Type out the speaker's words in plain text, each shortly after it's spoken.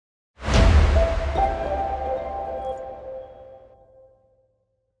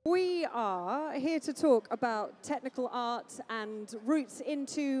We are here to talk about technical art and routes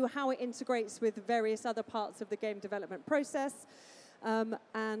into how it integrates with various other parts of the game development process.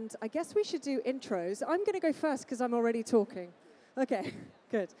 And I guess we should do intros. I'm going to go first because I'm already talking. Okay,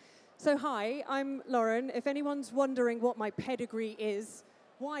 good. So hi, I'm Lauran. If anyone's wondering what my pedigree is,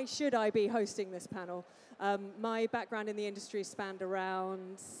 why should I be hosting this panel? My background in the industry spanned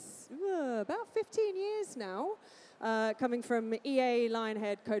around about 15 years now. Coming from EA,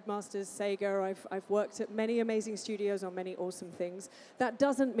 Lionhead, Codemasters, Sega, I've worked at many amazing studios on many awesome things. That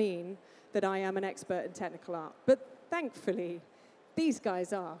doesn't mean that I am an expert in technical art, but thankfully, these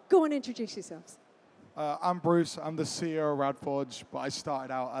guys are. Go on, introduce yourselves. I'm Bruce. I'm the CEO of Radforge, but I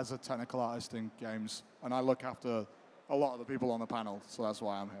started out as a technical artist in games, and I look after a lot of the people on the panel, so that's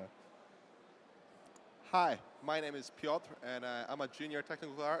why I'm here. Hi, my name is Piotr, and I'm a junior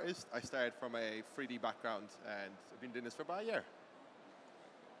technical artist. I started from a 3D background, and I've been doing this for about a year.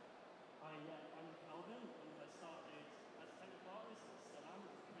 Hi, I'm Calvin, and I started as a technical artist at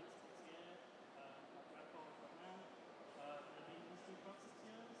Slater, principal tier at Radforge right now. I've been in the industry for about 6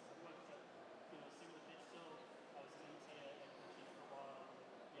 years. I've worked at Similar Digital. I was an tier for a while.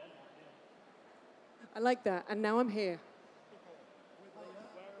 Yeah, now I'm here. I like that, and now I'm here.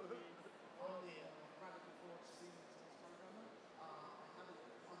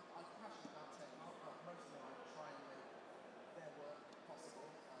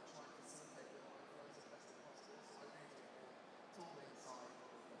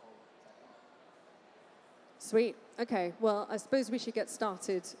 Sweet. Okay, well, I suppose we should get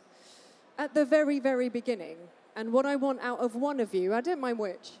started at the very, very beginning. And what I want out of one of you, I don't mind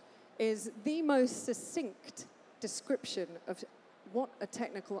which, is the most succinct description of what a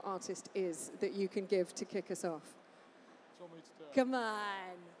technical artist is that you can give to kick us off. Come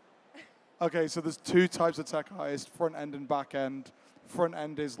on. Okay, so there's two types of tech artists, front end and back end. Front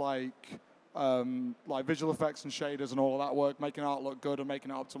end is like visual effects and shaders and all of that work, making art look good and making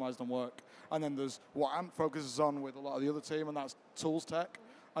it optimized and work. And then there's what Ant focuses on with a lot of the other team, and that's tools tech.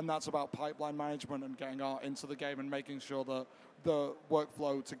 And that's about pipeline management and getting art into the game and making sure that the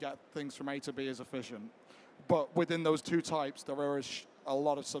workflow to get things from A to B is efficient. But within those two types, there are a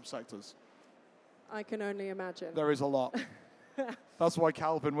lot of subsectors. I can only imagine. There is a lot. That's why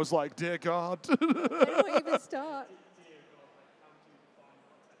Calvin was like, dear God. I don't even start.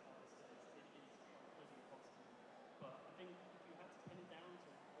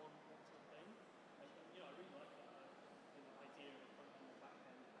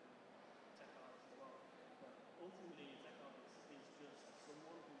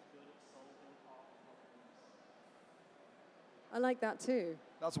 I like that too.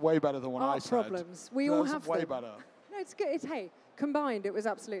 That's way better than what I said. Problems. We all have way them. better. No, it's good. Hey, combined, it was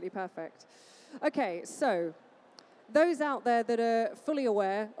absolutely perfect. Okay, so those out there that are fully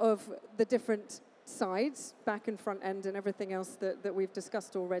aware of the different sides, back and front end and everything else that we've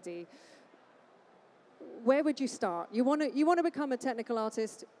discussed already, where would you start? You want to become a technical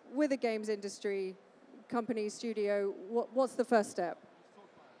artist with a games industry company, studio. What's the first step?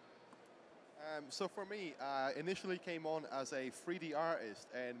 So for me, initially came on as a 3D artist,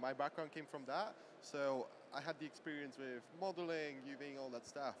 and my background came from that. So I had the experience with modeling, UVing, all that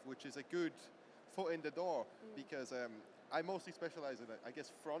stuff, which is a good foot in the door because I mostly specialize in, I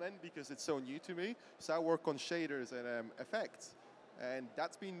guess, front end because it's so new to me. So I work on shaders and effects, and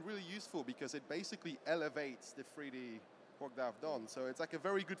that's been really useful because it basically elevates the 3D work that I've done. So it's like a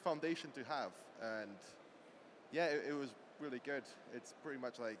very good foundation to have, and yeah, it was really good. It's pretty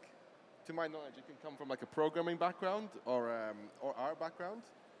much like, to my knowledge, you can come from like a programming background or art background,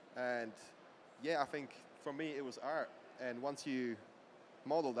 and yeah, I think for me it was art. And once you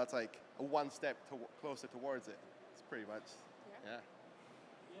model, that's like a one step closer towards it. It's pretty much, yeah.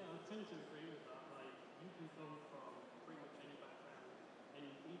 Yeah, I tend to agree with that. Like, you can come from pretty much any background, and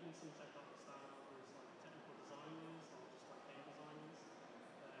even some tech artists start out as like technical designers or just like game designers,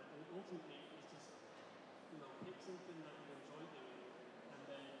 and ultimately it's just pick something that you enjoy doing, and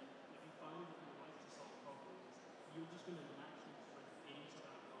then if you find that you like to solve problems, you're just going to naturally drift into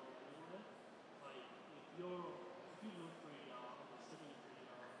that role anyway. Like, if you love 3D art or you're studying 3D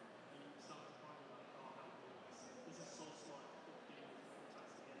art, and you start to find like, oh, how good this is so slow, doing this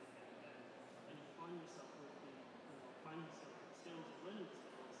fantastic again and again and again, and you find yourself with the skills or learning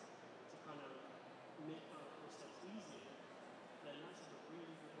skills to kind of make those steps easier, then that's a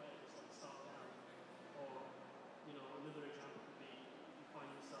really good way to start down. Or another example could be if you find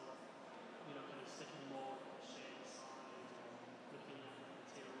yourself, kind of sticking more on the shade side or looking at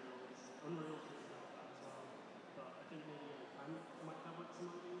materials. Unreal's really good at that as well. But I think maybe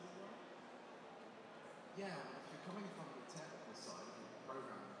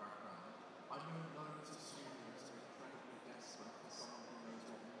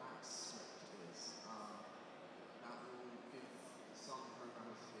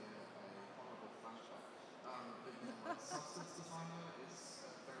substance designer is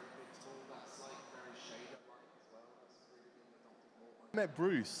a very big tool that's like very shader-like as well. That's really been adopted more by. I met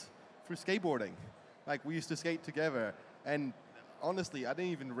Bruce through skateboarding. Like, we used to skate together, and honestly, I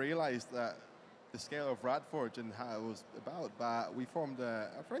didn't even realize that the scale of Radforge and how it was about, but we formed a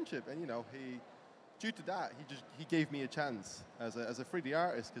friendship, and due to that, he gave me a chance as a 3D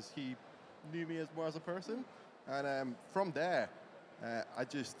artist because he knew me more as a person, and from there,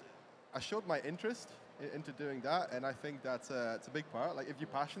 I showed my interest into doing that, and I think it's a big part. Like, if you're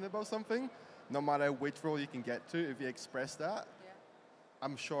passionate about something, no matter which role you can get to, if you express that,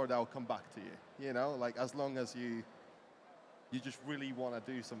 I'm sure that'll come back to you. Like, as long as you just really want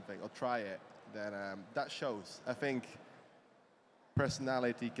to do something or try it, then that shows. I think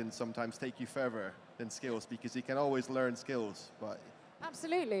personality can sometimes take you further than skills because you can always learn skills. But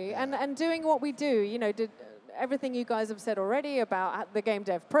absolutely, and doing what we do, everything you guys have said already about the game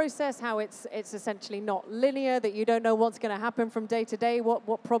dev process, how it's essentially not linear, that you don't know what's going to happen from day to day,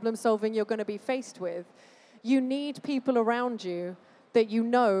 what problem solving you're going to be faced with. You need people around you that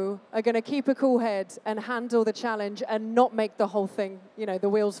are going to keep a cool head and handle the challenge and not make the whole thing, the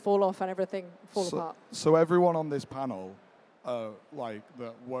wheels fall off and everything fall apart. So everyone on this panel,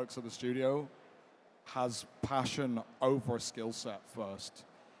 that works at the studio, has passion over a skill set first.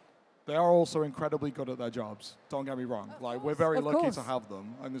 They are also incredibly good at their jobs. Don't get me wrong. We're very lucky to have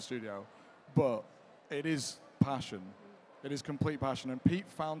them in the studio, but it is passion. It is complete passion. And Pete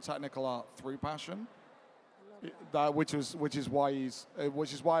found technical art through passion. Which is why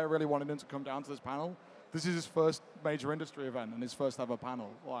I really wanted him to come down to this panel. This is his first major industry event and his first ever panel.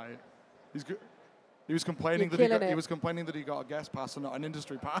 He was complaining that he got a guest pass and not an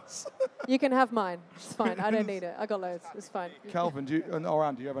industry pass. You can have mine. It's fine. I don't need it. I got loads. It's fine. Calvin, and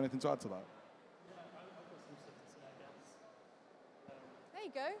Lauran, do you have anything to add to that? There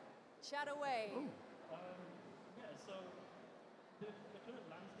you go. Chat away. So the current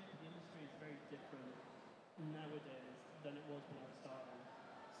landscape of the industry is very different nowadays than it was when I was starting.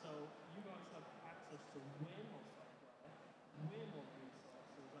 So you guys have access to way more software, way more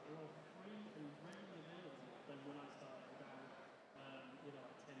resources that are all free and readily available than when I started down,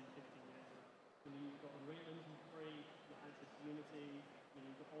 10, 15 years ago. You've got Unreal Engine free, you've got access to Unity,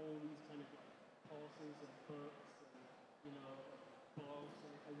 you've got all these kind of courses and books and blogs,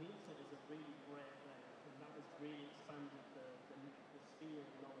 and the internet is a really great thing, and that has really expanded the sphere of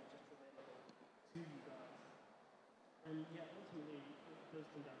knowledge that's available to you guys. And ultimately, it does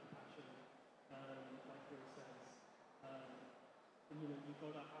come down to passion, like Bruce says. You've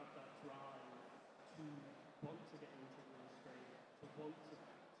got to have that drive to want to get into the industry, to want to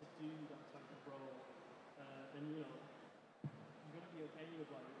do that type of role. And you've got to be okay with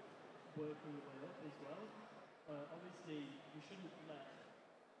working your way up as well. Obviously, you shouldn't let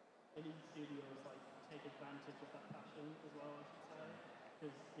any studios take advantage of that passion as well, I should say,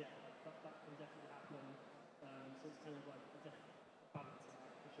 because that can definitely happen. So it's kind of a balance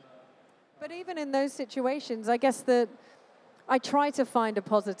for sure. But even in those situations, I guess that I try to find a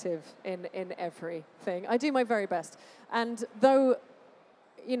positive in everything. I do my very best. And though,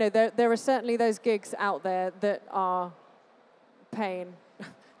 there are certainly those gigs out there that are pain,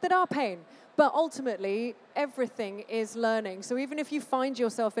 but ultimately, everything is learning. So even if you find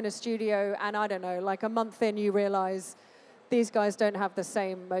yourself in a studio and, I don't know, a month in, you realize these guys don't have the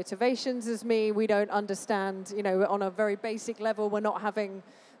same motivations as me. We don't understand, on a very basic level, we're not having,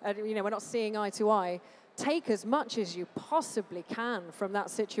 we're not seeing eye to eye. Take as much as you possibly can from that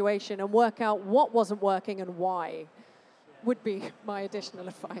situation and work out what wasn't working and why, would be my additional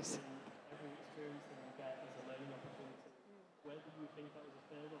advice. Every experience that you get is a learning opportunity. Whether you think that was a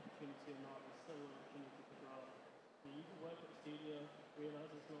failed opportunity or not, it's still an opportunity to grow. You can work at a studio, realize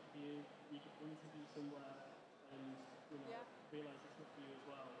it's not for you. You can interview somewhere and realize it's not for you as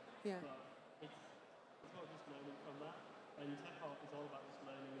well. Yeah. But it's not just learning from that. And tech art is all about just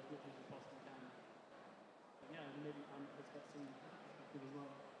learning as much as you possibly can. But maybe I'm perspective as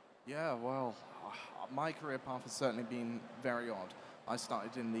well. Yeah, well, my career path has certainly been very odd. I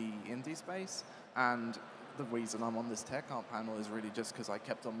started in the indie space, and the reason I'm on this tech art panel is really just because I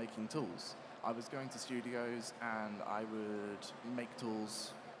kept on making tools. I was going to studios, and I would make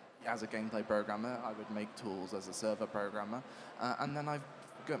tools as a gameplay programmer. I would make tools as a server programmer. And then I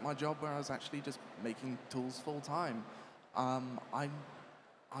got my job where I was actually just making tools full time. I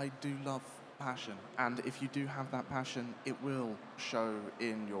do love passion, and if you do have that passion, it will show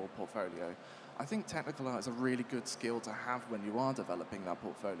in your portfolio. I think technical art is a really good skill to have when you are developing that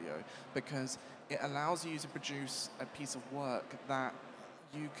portfolio, because it allows you to produce a piece of work that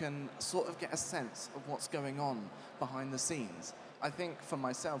you can sort of get a sense of what's going on behind the scenes. I think for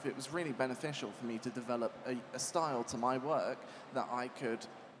myself, it was really beneficial for me to develop a style to my work that I could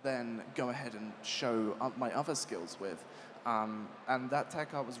then go ahead and show up my other skills with. And that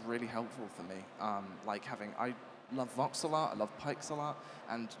tech art was really helpful for me. I love voxel art, I love pixel art,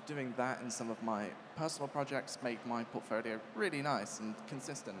 and doing that in some of my personal projects made my portfolio really nice and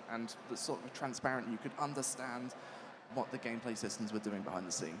consistent and the sort of transparent. You could understand what the gameplay systems were doing behind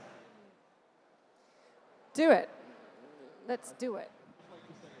the scene. Do it. Let's do it.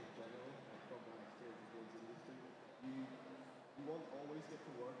 You won't always get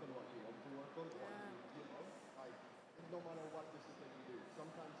to work on what you want to work on. No matter what discipline you do,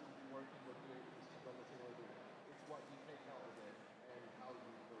 sometimes you'll be working with creators who don't necessarily do it. It's what you take out of it and how you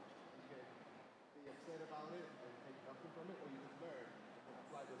approach it. You can be upset about it and take nothing from it, or you can learn and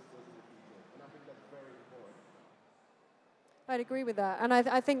apply those skills in the future. And I think that's very important. I'd agree with that, and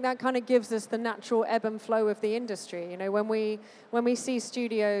I think that kind of gives us the natural ebb and flow of the industry. You know, when we see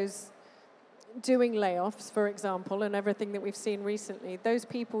studios doing layoffs, for example, and everything that we've seen recently, those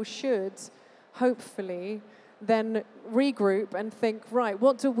people should hopefully then regroup and think, right,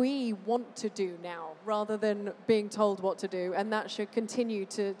 what do we want to do now, rather than being told what to do, and that should continue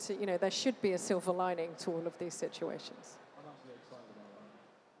to you know, there should be a silver lining to all of these situations.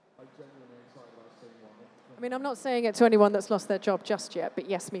 I mean, I'm not saying it to anyone that's lost their job just yet, but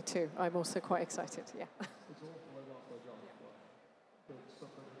yes, me too. I'm also quite excited, yeah.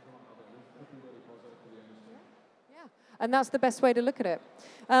 Yeah, and that's the best way to look at it.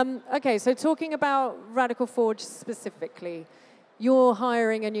 Okay, so talking about Radical Forge specifically, you're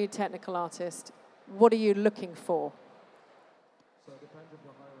hiring a new technical artist. What are you looking for? So it depends if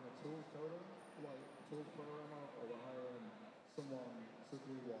we're hiring a tools coder, like tools programmer, or we're hiring someone to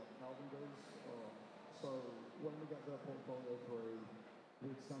do what Calvin does. So when we get their portfolio through, we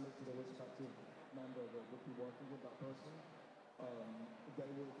send it to the respective member that would be working with that person. They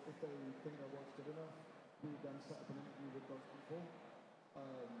would, if they think their work's good enough, we would then set up an interview with those people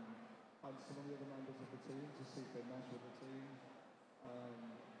and some of the other members of the team to see if they mesh with the team.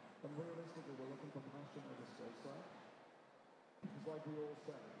 And realistically, we're looking for passion as a skill set. Because like we all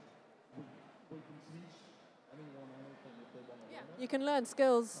said, we can teach anyone anything if they want to learn it. You can learn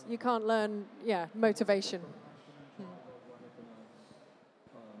skills, you can't learn, motivation.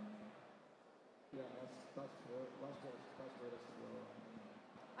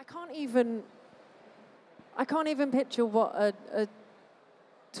 I can't even picture what a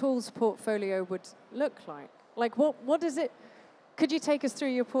tools portfolio would look like. Like, what is it? Could you take us through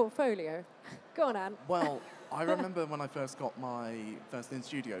your portfolio? Go on, Anne. Well, I remember when I first got my first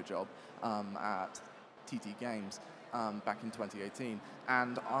in-studio job at TT Games back in 2018,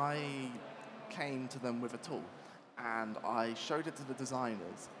 and I came to them with a tool, and I showed it to the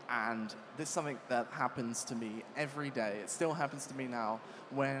designers, and this is something that happens to me every day. It still happens to me now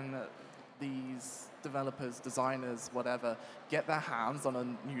when these developers, designers, whatever, get their hands on a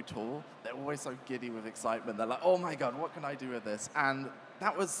new tool. They're always so giddy with excitement. They're like, oh my God, what can I do with this? And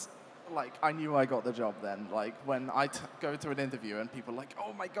that was like, I knew I got the job then. Like when I go to an interview and people are like,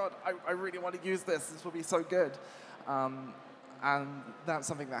 oh my God, I really want to use this. This will be so good. And that's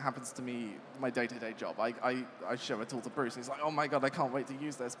something that happens to me, my day-to-day job. I show a tool to Bruce, and he's like, oh my God, I can't wait to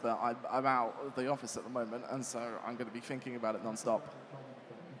use this, but I'm out of the office at the moment, and so I'm going to be thinking about it nonstop.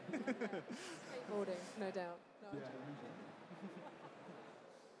 Skateboarding, no doubt. No,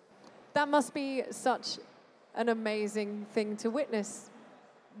 that must be such an amazing thing to witness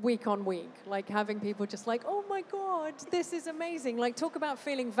week on week, like having people just like, oh my God, this is amazing. Like, talk about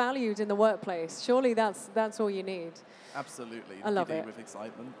feeling valued in the workplace. Surely that's all you need. Absolutely. I love it. With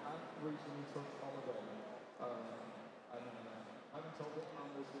excitement. I recently took holiday, and I haven't told it,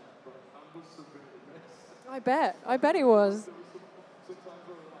 Anne was submitted this. I bet he was. Sometimes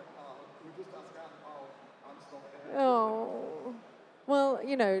we were like, we just ask Anne, Anne's not here. Oh, well,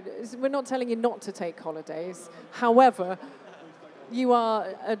 you know, we're not telling you not to take holidays. However, you are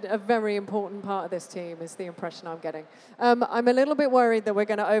a very important part of this team, is the impression I'm getting. I'm a little bit worried that we're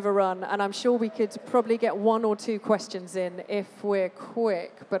going to overrun, and I'm sure we could probably get 1 or 2 questions in if we're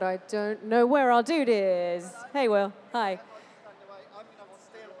quick, but I don't know where our dude is. Hey, Will. Hi.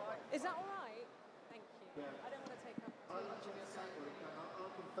 Is that all right? Thank you. I don't want to take up too much of your time.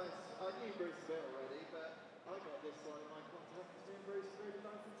 I'll confess, I knew Bruce a bit already, but I got this one in my contact because me and Bruce really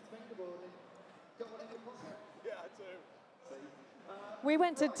like to think about it. Got one in your pocket? Yeah, I do. We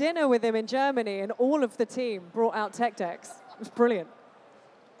went to dinner with him in Germany, and all of the team brought out tech decks. It was brilliant.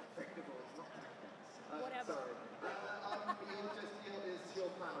 Whatever. Sorry. It's your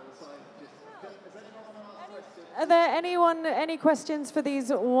panel, so does anyone want to ask questions? Are there any questions for these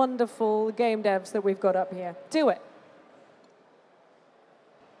wonderful game devs that we've got up here? Do it.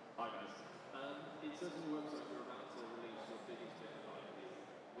 certainly looks like you're about to release your biggest bit of IP.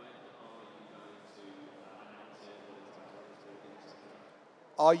 When are you going to announce it or release it, etc.?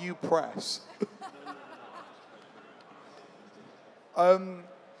 Are you press?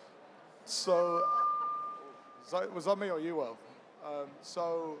 So, was that me or you, Will?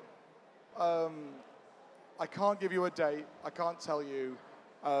 I can't give you a date. I can't tell you.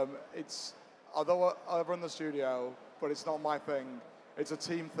 Although I run the studio, but it's not my thing. It's a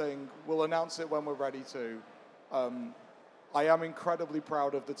team thing. We'll announce it when we're ready to. I am incredibly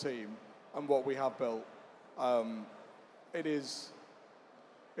proud of the team and what we have built. It is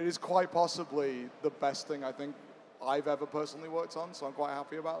quite possibly the best thing I think I've ever personally worked on, so I'm quite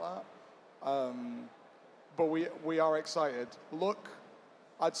happy about that. But we are excited.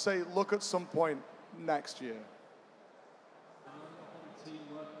 I'd say look at some point next year.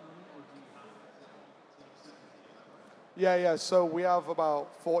 Yeah. So we have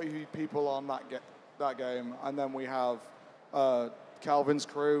about 40 people on that game, and then we have Calvin's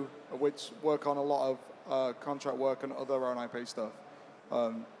crew, which work on a lot of contract work and other own IP stuff.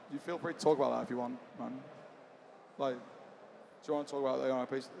 You feel free to talk about that if you want, man. Like, do you want to talk about the own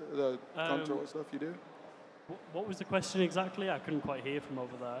IP, the contract stuff you do? What was the question exactly? I couldn't quite hear from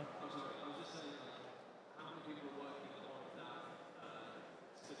over there.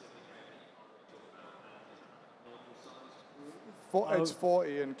 It's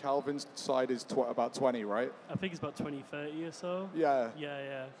 40 and Calvin's side is about 20, right? I think it's about 20, 30 or so. Yeah.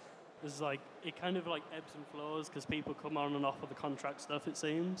 Yeah. There's it kind of ebbs and flows because people come on and off of the contract stuff, it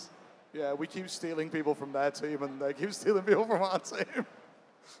seems. Yeah, we keep stealing people from their team and they keep stealing people from our team.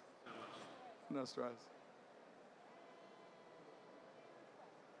 No stress.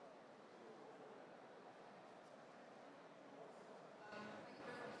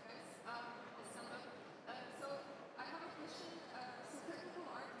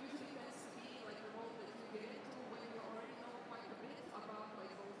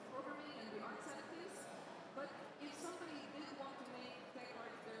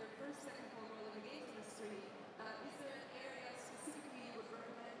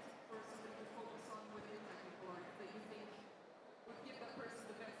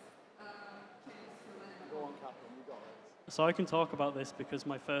 So I can talk about this because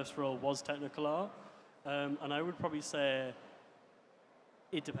my first role was technical art, and I would probably say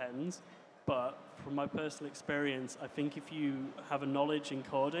it depends, but from my personal experience, I think if you have a knowledge in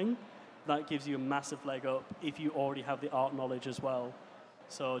coding, that gives you a massive leg up if you already have the art knowledge as well.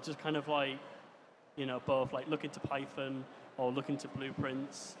 So just kind of both look into Python or look into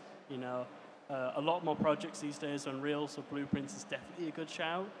blueprints, a lot more projects these days are Unreal, so blueprints is definitely a good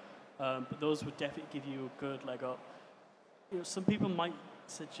shout, but those would definitely give you a good leg up. Some people might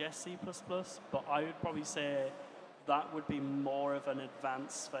suggest C++, but I would probably say that would be more of an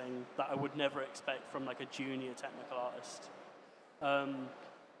advanced thing that I would never expect from a junior technical artist. But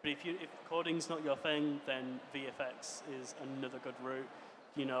if coding's not your thing, then VFX is another good route,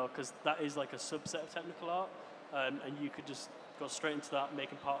 because that is a subset of technical art, and you could just go straight into that,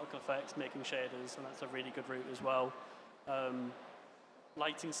 making particle effects, making shaders, and that's a really good route as well.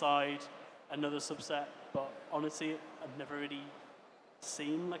 Lighting side, another subset, but honestly, I've never really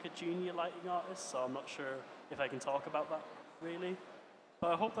seen a junior lighting artist, so I'm not sure if I can talk about that really.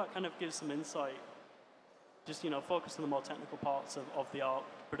 But I hope that kind of gives some insight. Just focus on the more technical parts of the art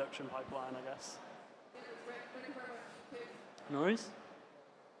production pipeline, I guess. Yeah, that's great. Thank you very much. No worries.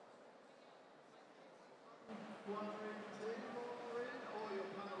 All your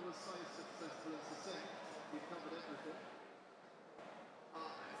panel was so successful and succinct. You covered everything.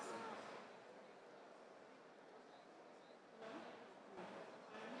 Excellent.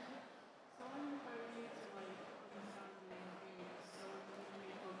 So I'm very new to understanding games, so I'm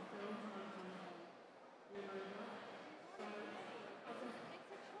mainly from film and from real over. So I think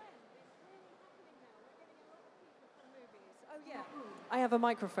Oh, yeah. I have a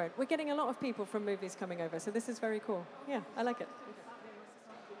microphone. We're getting a lot of people from movies coming over, so this is very cool. Yeah, I like it.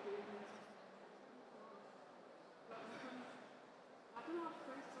 I don't know how to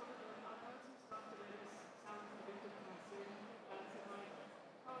phrase it, I've heard some stuff that sounds a bit depressing.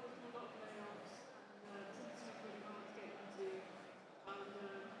 So there's been a lot of layoffs, and Simpson's really hard to get into. And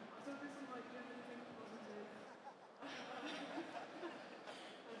I don't listen do anything positive.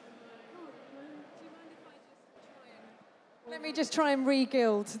 Let me just try and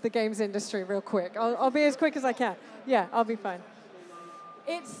re-guild the games industry real quick. I'll be as quick as I can. Yeah, I'll be fine.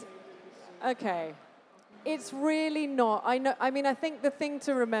 Okay. It's really not. I think the thing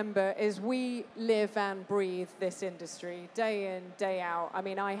to remember is we live and breathe this industry day in, day out. I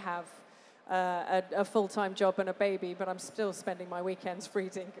a full-time job and a baby, but I'm still spending my weekends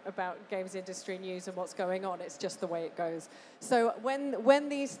reading about games industry news and what's going on. It's just the way it goes. So when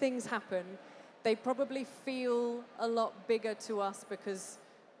these things happen, they probably feel a lot bigger to us because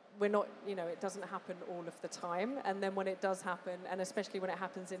we're not, it doesn't happen all of the time. And then when it does happen, and especially when it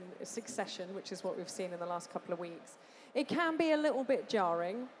happens in succession, which is what we've seen in the last couple of weeks, it can be a little bit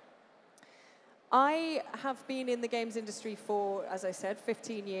jarring. I have been in the games industry for, as I said,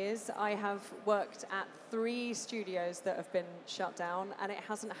 15 years. I have worked at 3 studios that have been shut down, and it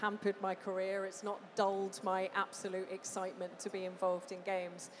hasn't hampered my career. It's not dulled my absolute excitement to be involved in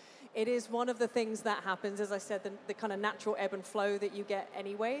games. It is one of the things that happens, as I said, the kind of natural ebb and flow that you get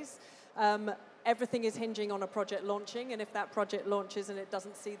anyways. Everything is hinging on a project launching, and if that project launches and it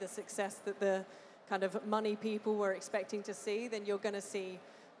doesn't see the success that the kind of money people were expecting to see, then you're going to see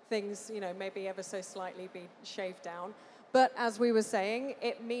things, maybe ever so slightly be shaved down. But as we were saying,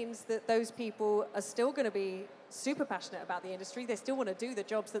 it means that those people are still going to be super passionate about the industry. They still want to do the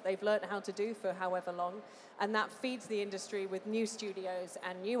jobs that they've learned how to do for however long. And that feeds the industry with new studios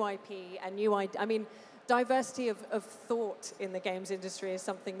and new IP and diversity of thought in the games industry is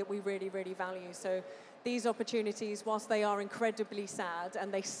something that we really, really value. So these opportunities, whilst they are incredibly sad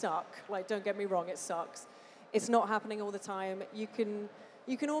and they suck, don't get me wrong, it sucks. It's not happening all the time. You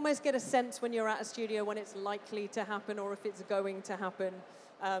can almost get a sense when you're at a studio when it's likely to happen or if it's going to happen.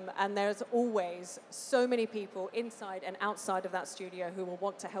 And there's always so many people inside and outside of that studio who will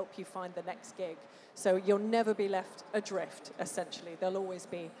want to help you find the next gig. So you'll never be left adrift, essentially. There'll always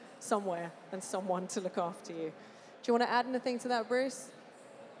be somewhere and someone to look after you. Do you want to add anything to that, Bruce?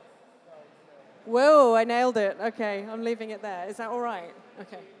 Whoa, I nailed it. Okay, I'm leaving it there. Is that all right?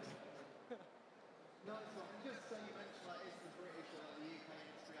 Okay.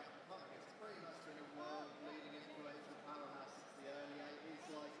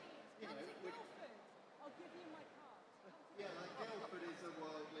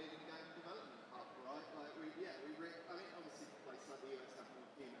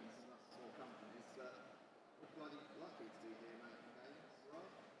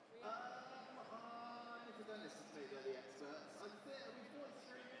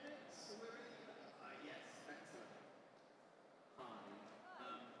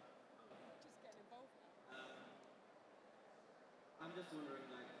 I'm just wondering,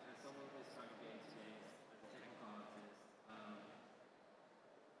 as someone who's trying to get into games as a technical artist,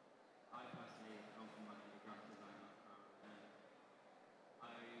 I personally come from a graphic design background, and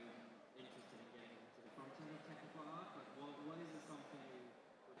I'm interested in getting into the front end of technical art. What is it something you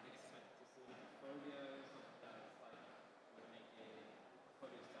would expect to see in a portfolio, something that's would make a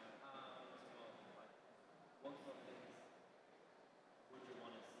portfolio stand out, or what sort of things would you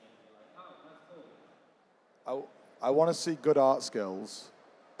want to see and be like, oh, that's cool? I want to see good art skills,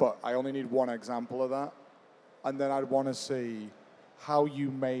 but I only need one example of that. And then I'd want to see how you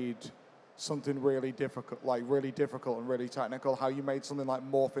made something really difficult and really technical, how you made something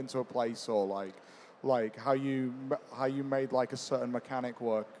morph into a place, or how you made a certain mechanic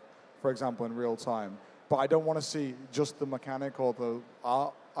work, for example, in real time. But I don't want to see just the mechanic or the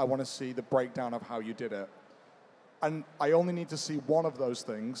art. I want to see the breakdown of how you did it. And I only need to see one of those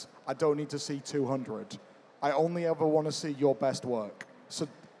things. I don't need to see 200. I only ever want to see your best work. So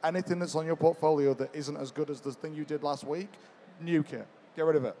anything that's on your portfolio that isn't as good as the thing you did last week, nuke it. Get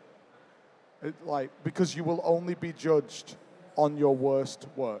rid of it. Because you will only be judged on your worst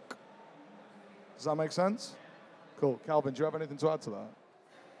work. Does that make sense? Cool. Calvin, do you have anything to add to that?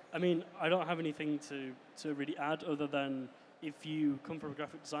 I mean, I don't have anything to really add other than if you come from a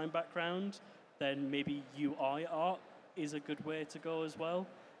graphic design background, then maybe UI art is a good way to go as well.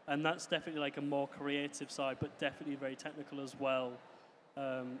 And that's definitely a more creative side, but definitely very technical as well.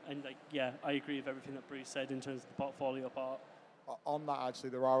 And I agree with everything that Bruce said in terms of the portfolio part. On that, actually,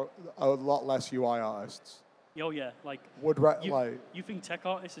 there are a lot less UI artists. Oh yeah, you think tech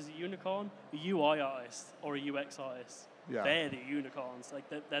artist is a unicorn? A UI artist or a UX artist? Yeah. They're the unicorns.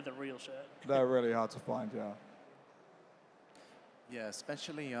 They're the real shit. They're really hard to find, yeah. Yeah,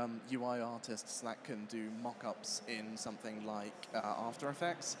 especially UI artists that can do mock-ups in something like After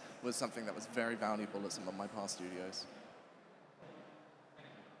Effects was something that was very valuable at some of my past studios.